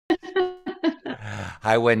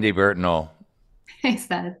Hi, Wendy Bertagnole. Hey,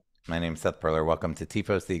 Seth. My name is Seth Perler. Welcome to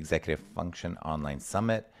TEFOS, the Executive Function Online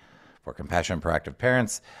Summit for Compassionate Proactive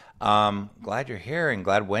Parents. Glad you're here and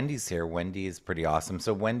glad Wendy's here. Wendy is pretty awesome.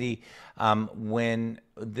 So, Wendy, in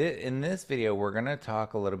this video, we're going to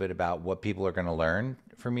talk a little bit about what people are going to learn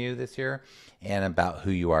from you this year and about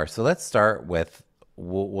who you are. So, let's start with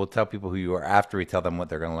we'll tell people who you are after we tell them what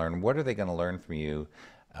they're going to learn. What are they going to learn from you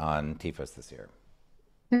on TEFOS this year?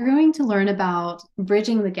 They're going to learn about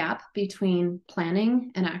bridging the gap between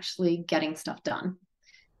planning and actually getting stuff done.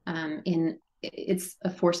 It's a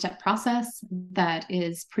four-step process that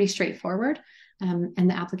is pretty straightforward, and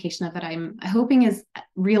the application of it I'm hoping is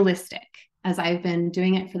realistic. As I've been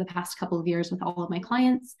doing it for the past couple of years with all of my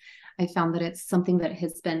clients, I found that it's something that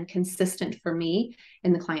has been consistent for me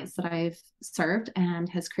in the clients that I've served and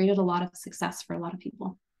has created a lot of success for a lot of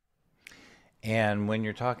people. And when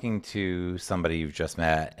you're talking to somebody you've just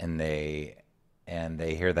met and they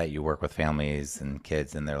hear that you work with families and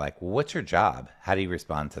kids and they're like, well, "What's your job?" How do you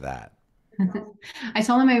respond to that? I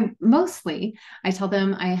tell them I tell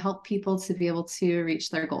them I help people to be able to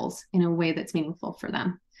reach their goals in a way that's meaningful for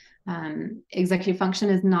them. Executive function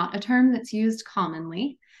is not a term that's used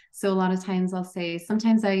commonly. So a lot of times I'll say,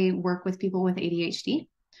 sometimes I work with people with ADHD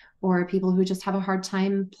or people who just have a hard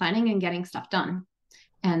time planning and getting stuff done.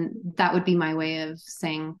 And that would be my way of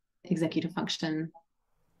saying executive function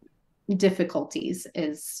difficulties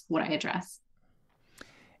is what I address.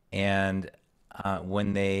 And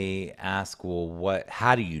when they ask, well,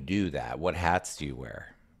 how do you do that? What hats do you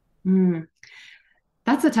wear? Mm.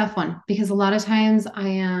 That's a tough one because a lot of times I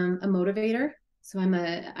am a motivator. So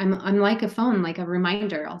I'm like a phone, like a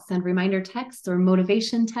reminder. I'll send reminder texts or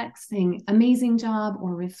motivation texts saying amazing job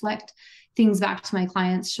or reflect things back to my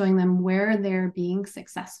clients, showing them where they're being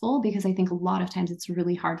successful because I think a lot of times it's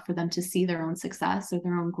really hard for them to see their own success or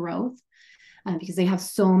their own growth because they have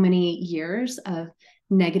so many years of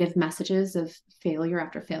negative messages of failure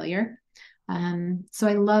after failure. So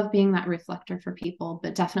I love being that reflector for people,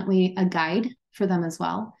 but definitely a guide for them as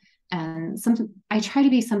well. And I try to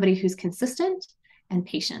be somebody who's consistent and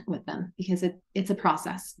patient with them because it's a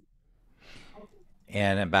process.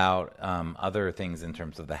 And about other things in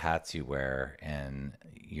terms of the hats you wear and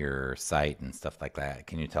your site and stuff like that.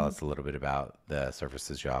 Can you tell us a little bit about the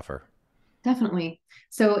services you offer? Definitely.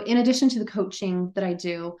 So, in addition to the coaching that I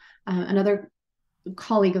do, another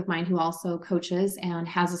colleague of mine who also coaches and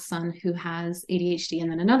has a son who has ADHD, and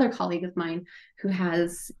then another colleague of mine who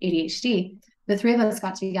has ADHD. The three of us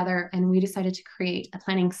got together and we decided to create a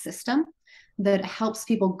planning system that helps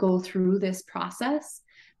people go through this process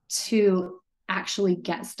to actually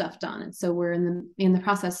get stuff done. And so we're in the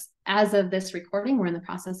process as of this recording, we're in the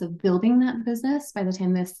process of building that business. By the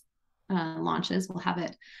time this launches, we'll have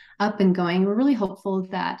it up and going. We're really hopeful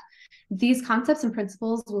that these concepts and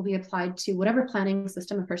principles will be applied to whatever planning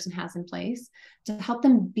system a person has in place to help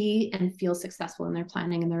them be and feel successful in their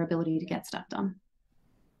planning and their ability to get stuff done.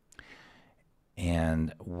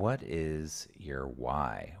 And what is your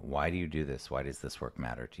why? Why do you do this? Why does this work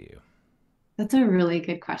matter to you? That's a really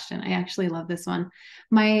good question. I actually love this one.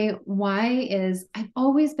 My why is I've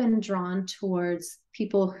always been drawn towards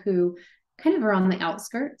people who kind of are on the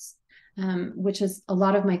outskirts, which is a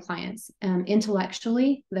lot of my clients.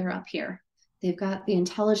 Intellectually, they're up here. They've got the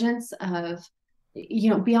intelligence of,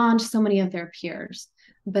 beyond so many of their peers,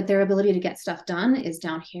 but their ability to get stuff done is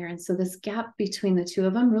down here. And so this gap between the two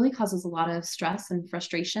of them really causes a lot of stress and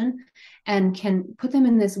frustration and can put them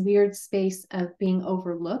in this weird space of being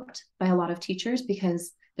overlooked by a lot of teachers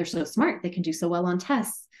because they're so smart. They can do so well on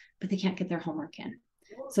tests, but they can't get their homework in.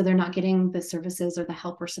 So they're not getting the services or the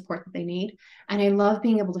help or support that they need. And I love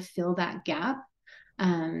being able to fill that gap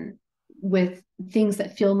um, with things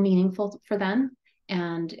that feel meaningful for them.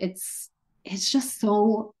 And it's just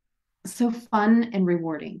so fun and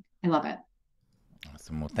rewarding. I love it.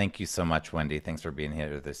 Awesome. Well, thank you so much, Wendy. Thanks for being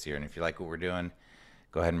here this year. And if you like what we're doing,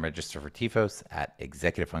 go ahead and register for TFOS at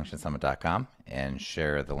executivefunctionsummit.com and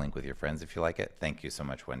share the link with your friends if you like it. Thank you so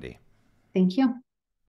much, Wendy. Thank you.